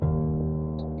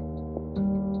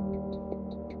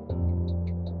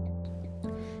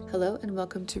Hello and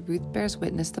welcome to Ruth Bears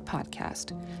Witness, the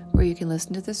podcast, where you can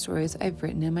listen to the stories I've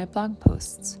written in my blog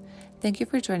posts. Thank you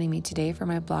for joining me today for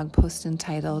my blog post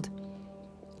entitled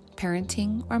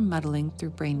Parenting or Muddling Through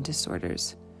Brain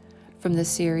Disorders, from the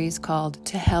series called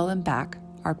To Hell and Back,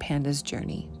 Our Panda's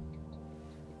Journey.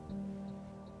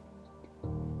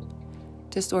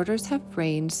 Disorders have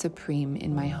reigned supreme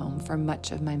in my home for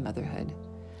much of my motherhood.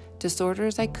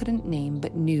 Disorders I couldn't name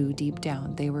but knew deep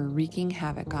down they were wreaking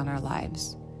havoc on our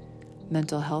lives.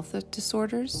 Mental health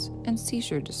disorders and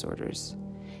seizure disorders.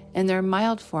 In their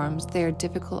mild forms, they are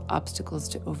difficult obstacles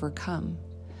to overcome.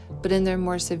 But in their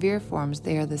more severe forms,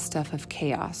 they are the stuff of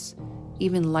chaos,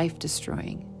 even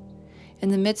life-destroying. In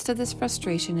the midst of this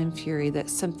frustration and fury that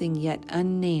something yet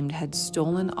unnamed had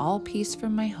stolen all peace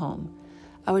from my home,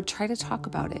 I would try to talk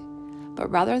about it. But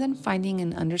rather than finding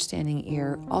an understanding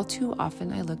ear, all too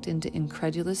often I looked into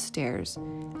incredulous stares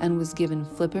and was given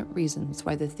flippant reasons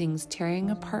why the things tearing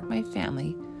apart my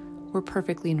family were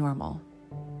perfectly normal.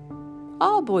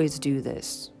 All boys do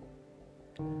this.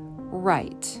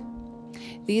 Right.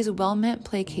 These well-meant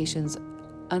placations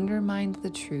undermined the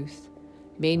truth,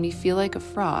 made me feel like a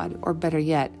fraud, or better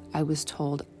yet, I was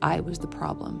told I was the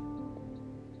problem.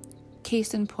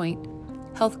 Case in point,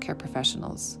 healthcare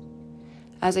professionals.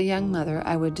 As a young mother,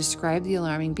 I would describe the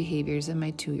alarming behaviors of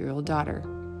my 2-year-old daughter.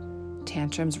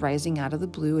 Tantrums rising out of the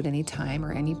blue at any time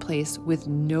or any place with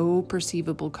no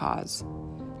perceivable cause.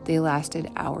 They lasted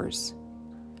hours.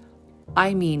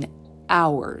 I mean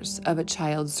hours of a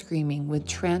child screaming with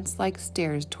trance-like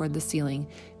stares toward the ceiling,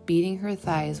 beating her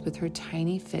thighs with her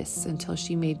tiny fists until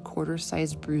she made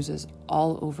quarter-sized bruises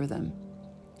all over them.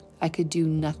 I could do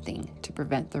nothing to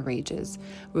prevent the rages,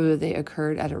 whether they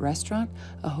occurred at a restaurant,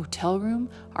 a hotel room,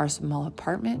 our small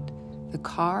apartment, the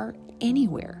car,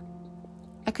 anywhere.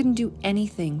 I couldn't do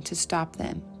anything to stop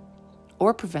them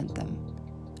or prevent them.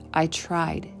 I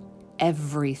tried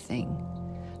everything.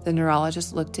 The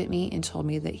neurologist looked at me and told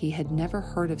me that he had never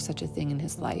heard of such a thing in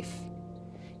his life.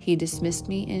 He dismissed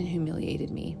me and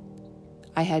humiliated me.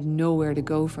 I had nowhere to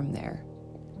go from there.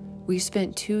 We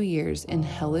spent 2 years in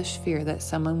hellish fear that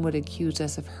someone would accuse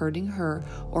us of hurting her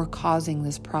or causing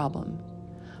this problem.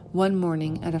 One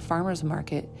morning at a farmer's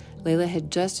market, Layla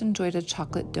had just enjoyed a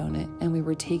chocolate donut and we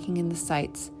were taking in the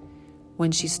sights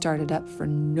when she started up for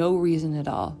no reason at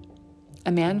all.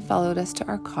 A man followed us to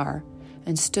our car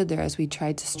and stood there as we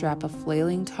tried to strap a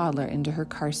flailing toddler into her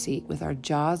car seat with our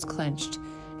jaws clenched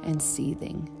and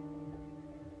seething.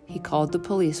 He called the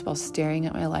police while staring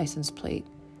at my license plate.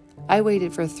 I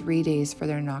waited for 3 days for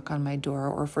their knock on my door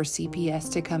or for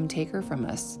CPS to come take her from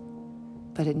us,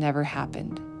 but it never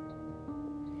happened.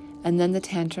 And then the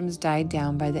tantrums died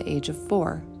down by the age of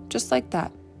 4, just like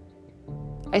that.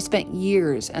 I spent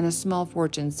years and a small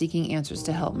fortune seeking answers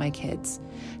to help my kids,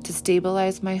 to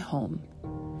stabilize my home.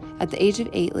 At the age of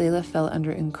 8, Layla fell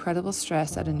under incredible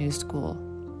stress at a new school.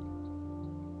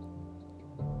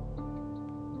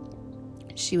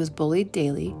 She was bullied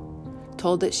daily,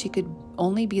 told that she could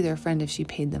only be their friend if she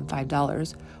paid them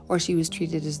 $5, or she was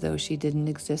treated as though she didn't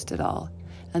exist at all,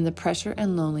 and the pressure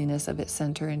and loneliness of it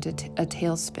sent her into a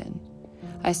tailspin.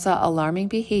 I saw alarming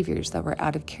behaviors that were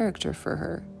out of character for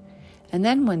her. And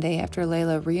then one day, after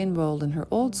Layla re-enrolled in her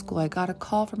old school, I got a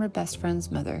call from her best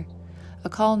friend's mother, a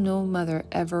call no mother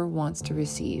ever wants to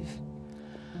receive.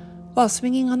 While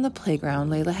swinging on the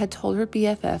playground, Layla had told her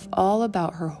BFF all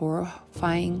about her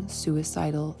horrifying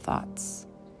suicidal thoughts.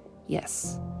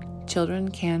 Yes, children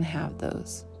can have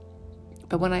those.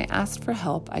 But when I asked for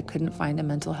help, I couldn't find a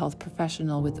mental health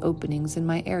professional with openings in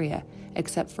my area,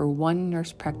 except for one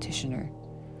nurse practitioner.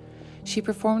 She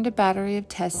performed a battery of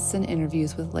tests and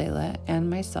interviews with Layla and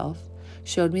myself,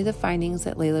 showed me the findings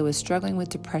that Layla was struggling with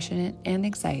depression and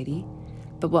anxiety,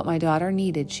 but what my daughter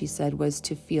needed, she said, was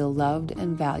to feel loved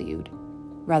and valued,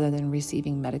 rather than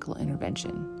receiving medical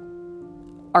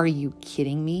intervention. Are you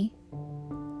kidding me?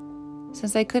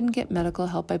 Since I couldn't get medical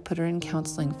help, I put her in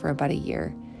counseling for about a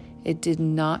year. It did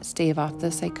not stave off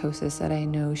the psychosis that I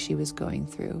know she was going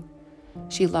through.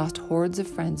 She lost hordes of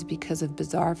friends because of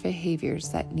bizarre behaviors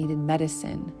that needed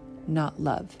medicine, not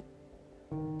love.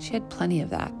 She had plenty of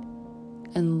that,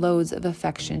 and loads of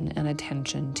affection and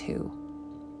attention too.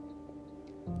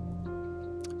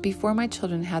 Before my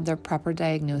children had their proper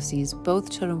diagnoses,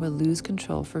 both children would lose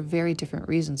control for very different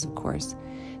reasons, of course.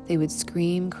 They would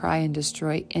scream, cry, and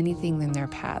destroy anything in their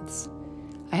paths.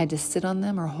 I had to sit on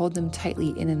them or hold them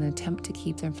tightly in an attempt to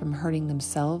keep them from hurting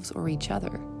themselves or each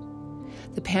other.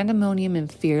 The pandemonium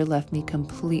and fear left me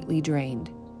completely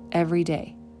drained, every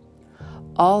day.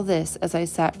 All this as I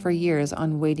sat for years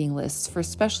on waiting lists for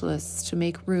specialists to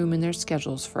make room in their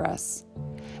schedules for us.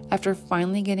 After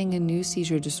finally getting a new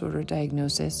seizure disorder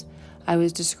diagnosis, I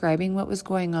was describing what was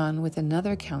going on with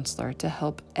another counselor to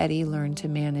help Eddie learn to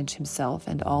manage himself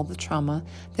and all the trauma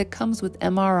that comes with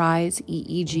MRIs,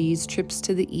 EEGs, trips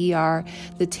to the ER,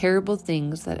 the terrible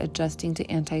things that adjusting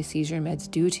to anti-seizure meds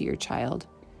do to your child.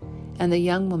 And the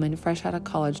young woman fresh out of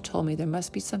college told me there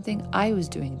must be something I was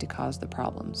doing to cause the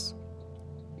problems.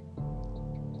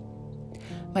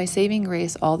 My saving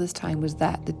grace all this time was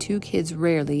that the two kids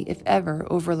rarely, if ever,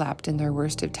 overlapped in their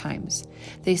worst of times.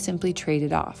 They simply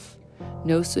traded off.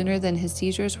 No sooner than his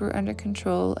seizures were under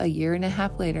control, a year and a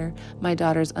half later, my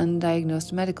daughter's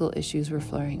undiagnosed medical issues were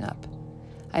flaring up.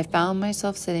 I found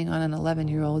myself sitting on an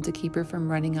 11-year-old to keep her from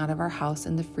running out of our house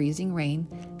in the freezing rain,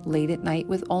 late at night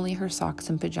with only her socks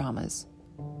and pajamas,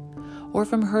 or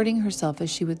from hurting herself as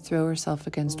she would throw herself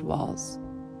against walls.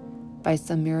 By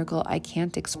some miracle I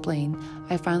can't explain,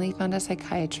 I finally found a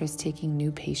psychiatrist taking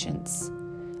new patients.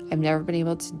 I've never been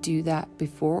able to do that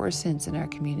before or since in our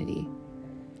community.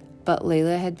 But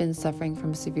Layla had been suffering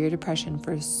from severe depression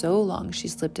for so long she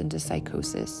slipped into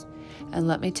psychosis. And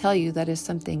let me tell you, that is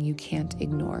something you can't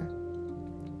ignore.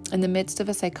 In the midst of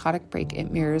a psychotic break,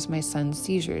 it mirrors my son's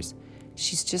seizures.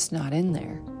 She's just not in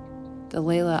there. The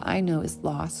Layla I know is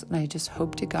lost, and I just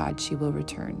hope to God she will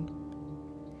return.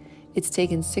 It's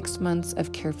taken 6 months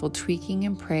of careful tweaking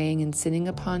and praying and sitting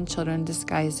upon children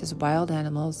disguised as wild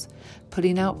animals,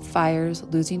 putting out fires,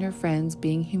 losing her friends,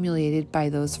 being humiliated by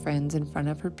those friends in front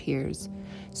of her peers,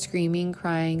 screaming,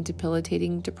 crying,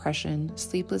 debilitating depression,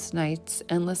 sleepless nights,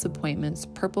 endless appointments,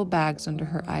 purple bags under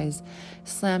her eyes,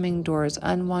 slamming doors,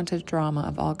 unwanted drama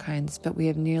of all kinds, but we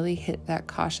have nearly hit that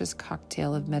cautious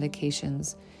cocktail of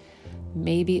medications,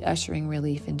 maybe ushering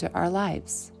relief into our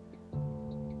lives,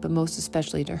 but most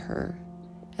especially to her.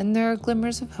 And there are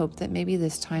glimmers of hope that maybe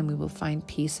this time we will find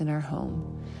peace in our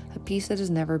home, a peace that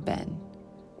has never been.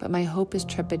 But my hope is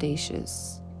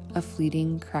trepidatious, a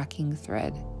fleeting, cracking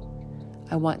thread.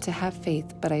 I want to have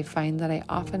faith, but I find that I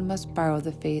often must borrow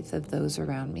the faith of those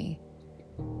around me.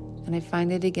 And I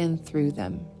find it again through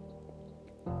them.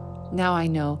 Now I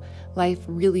know life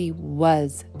really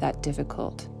was that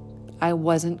difficult. I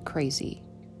wasn't crazy.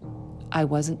 I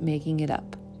wasn't making it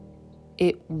up.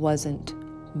 It wasn't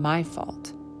my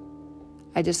fault.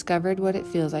 I discovered what it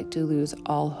feels like to lose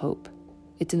all hope.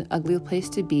 It's an ugly place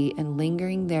to be, and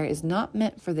lingering there is not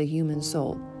meant for the human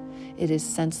soul. It is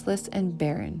senseless and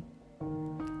barren.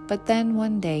 But then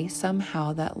one day,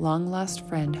 somehow, that long-lost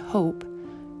friend, hope,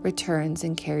 returns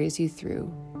and carries you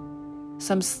through.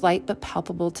 Some slight but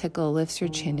palpable tickle lifts your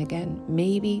chin again,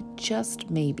 maybe, just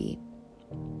maybe.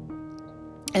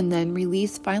 And then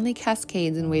release finally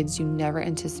cascades in ways you never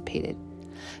anticipated.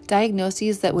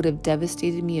 Diagnoses that would have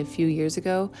devastated me a few years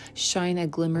ago shine a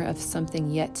glimmer of something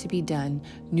yet to be done,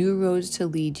 new roads to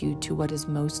lead you to what is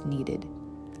most needed.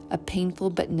 A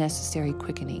painful but necessary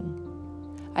quickening.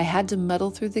 I had to muddle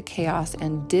through the chaos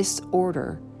and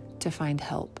disorder to find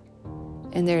help.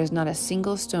 And there is not a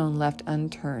single stone left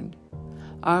unturned.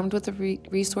 Armed with the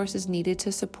resources needed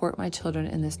to support my children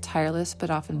in this tireless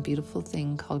but often beautiful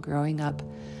thing called growing up,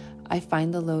 I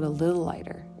find the load a little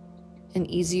lighter, an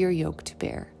easier yoke to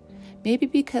bear, maybe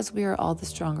because we are all the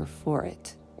stronger for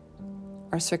it.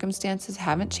 Our circumstances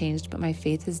haven't changed, but my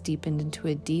faith has deepened into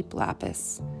a deep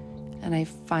lapis, and I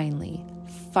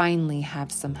finally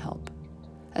have some help.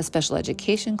 A special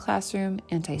education classroom,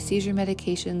 anti-seizure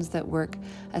medications that work,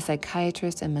 a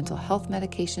psychiatrist, and mental health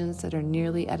medications that are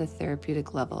nearly at a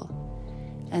therapeutic level.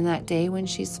 And that day when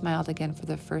she smiled again for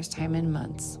the first time in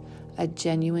months, a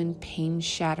genuine,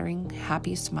 pain-shattering,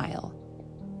 happy smile.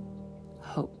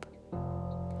 Hope.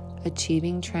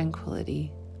 Achieving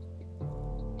tranquility.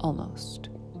 Almost.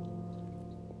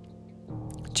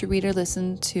 To read or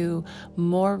listen to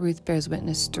more Ruth Bears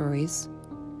Witness stories,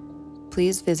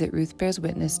 please visit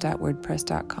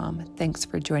ruthbearswitness.wordpress.com. Thanks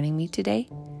for joining me today.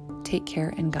 Take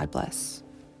care and God bless.